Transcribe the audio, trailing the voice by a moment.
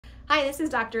Hi, this is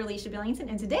Dr. Alicia Billington,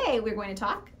 and today we're going to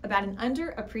talk about an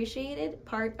underappreciated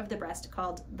part of the breast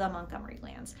called the Montgomery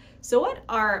glands. So what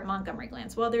are Montgomery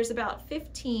glands? Well, there's about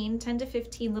 10 to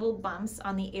 15 little bumps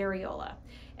on the areola,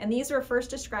 and these were first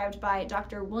described by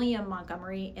Dr. William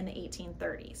Montgomery in the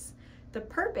 1830s. The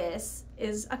purpose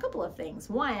is a couple of things.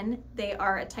 One, they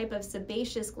are a type of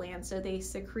sebaceous gland, so they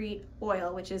secrete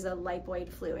oil, which is a lipoid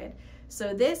fluid.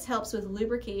 So this helps with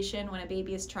lubrication when a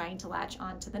baby is trying to latch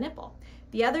onto the nipple.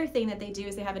 The other thing that they do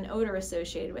is they have an odor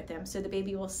associated with them, so the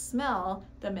baby will smell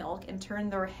the milk and turn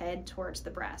their head towards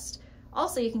the breast.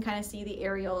 Also, you can kind of see the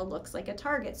areola looks like a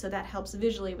target, so that helps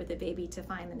visually with the baby to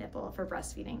find the nipple for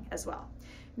breastfeeding as well.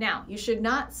 Now, you should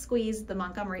not squeeze the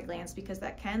Montgomery glands because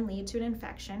that can lead to an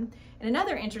infection. And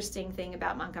another interesting thing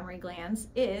about Montgomery glands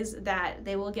is that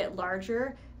they will get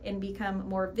larger and become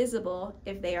more visible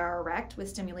if they are erect with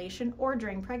stimulation or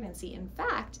during pregnancy. In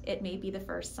fact, it may be the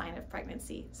first sign of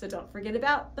pregnancy. So don't forget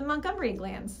about the Montgomery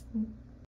glands.